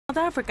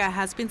South Africa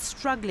has been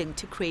struggling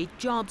to create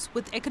jobs,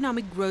 with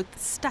economic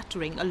growth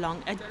stuttering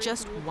along at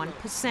just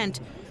 1%.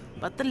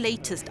 But the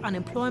latest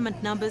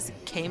unemployment numbers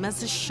came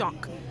as a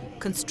shock.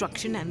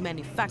 Construction and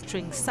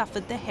manufacturing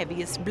suffered the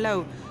heaviest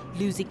blow,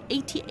 losing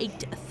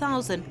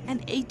 88,000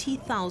 and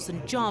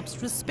 80,000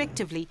 jobs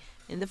respectively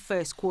in the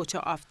first quarter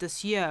of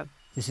this year.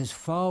 This is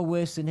far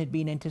worse than had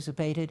been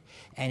anticipated,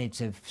 and it's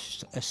a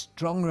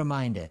strong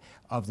reminder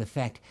of the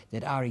fact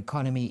that our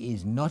economy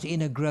is not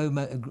in a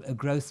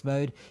growth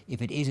mode.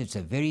 If it is, it's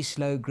a very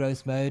slow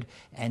growth mode,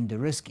 and the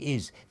risk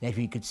is that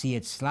we could see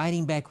it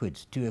sliding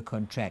backwards to a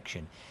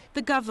contraction.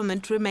 The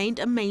government remained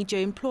a major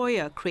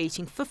employer,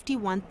 creating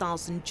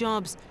 51,000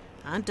 jobs.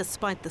 And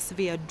despite the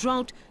severe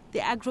drought,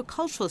 the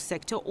agricultural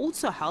sector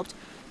also helped,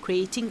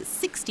 creating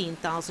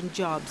 16,000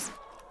 jobs.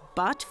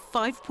 But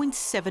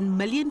 5.7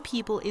 million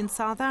people in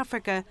South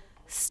Africa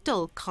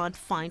still can't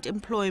find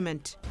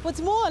employment. What's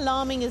more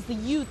alarming is the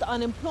youth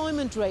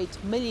unemployment rate.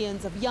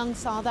 Millions of young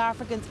South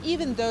Africans,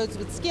 even those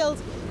with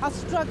skills, are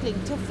struggling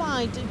to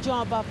find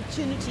job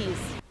opportunities.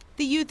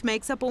 The youth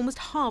makes up almost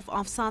half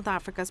of South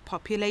Africa's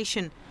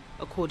population.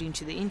 According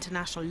to the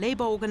International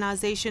Labour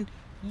Organization,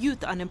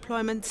 youth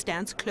unemployment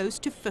stands close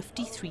to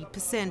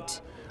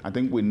 53%. I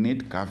think we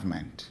need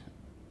government.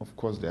 Of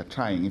course, they are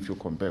trying, if you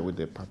compare with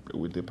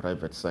the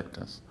private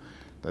sectors,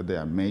 that they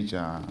are a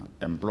major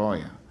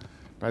employer.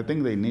 But I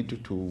think they need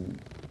to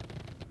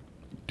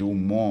do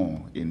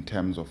more in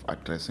terms of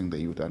addressing the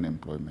youth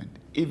unemployment.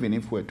 Even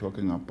if we're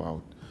talking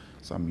about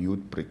some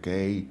youth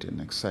brigade and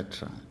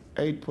etc.,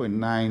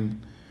 8.9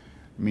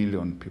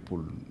 million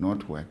people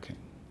not working.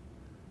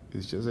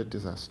 It's just a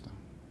disaster.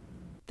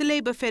 The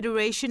Labour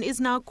Federation is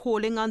now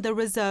calling on the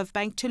Reserve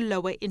Bank to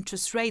lower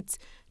interest rates.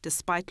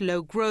 Despite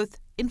low growth,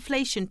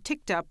 inflation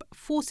ticked up,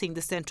 forcing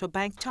the central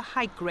bank to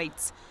hike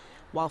rates.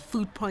 While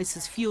food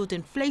prices fueled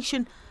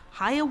inflation,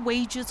 higher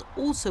wages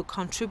also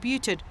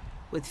contributed.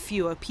 With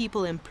fewer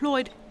people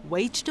employed,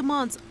 wage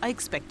demands are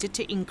expected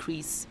to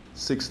increase.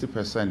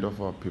 60%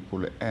 of our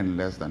people earn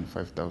less than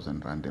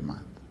 5,000 rand a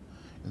month.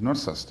 It's not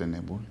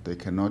sustainable. They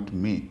cannot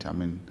meet. I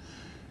mean,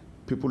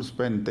 people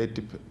spend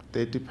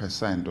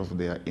 30% of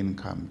their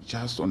income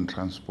just on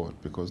transport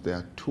because they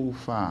are too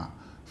far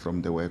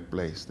from the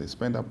workplace. They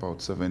spend about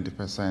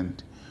 70%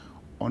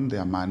 on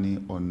their money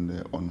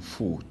on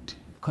food.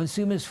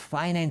 Consumers'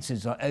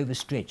 finances are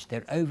overstretched.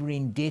 They're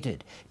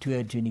over-indebted to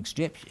an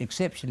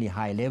exceptionally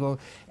high level,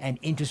 and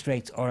interest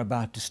rates are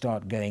about to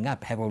start going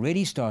up, have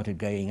already started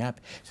going up.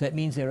 So that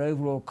means their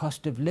overall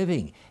cost of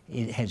living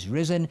has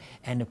risen,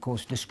 and of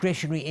course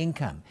discretionary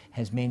income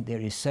has meant there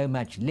is so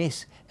much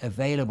less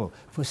available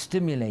for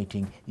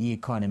stimulating the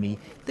economy.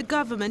 The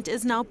government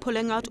is now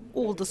pulling out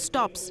all the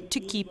stops to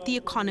keep the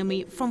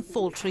economy from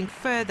faltering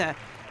further.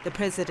 The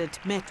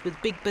president met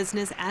with big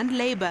business and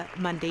Labour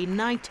Monday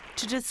night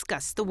to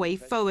discuss the way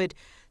forward.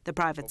 The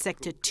private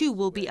sector too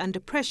will be under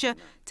pressure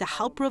to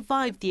help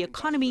revive the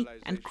economy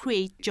and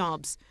create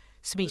jobs.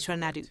 Sumitra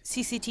Nadu,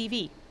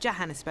 CCTV,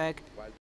 Johannesburg.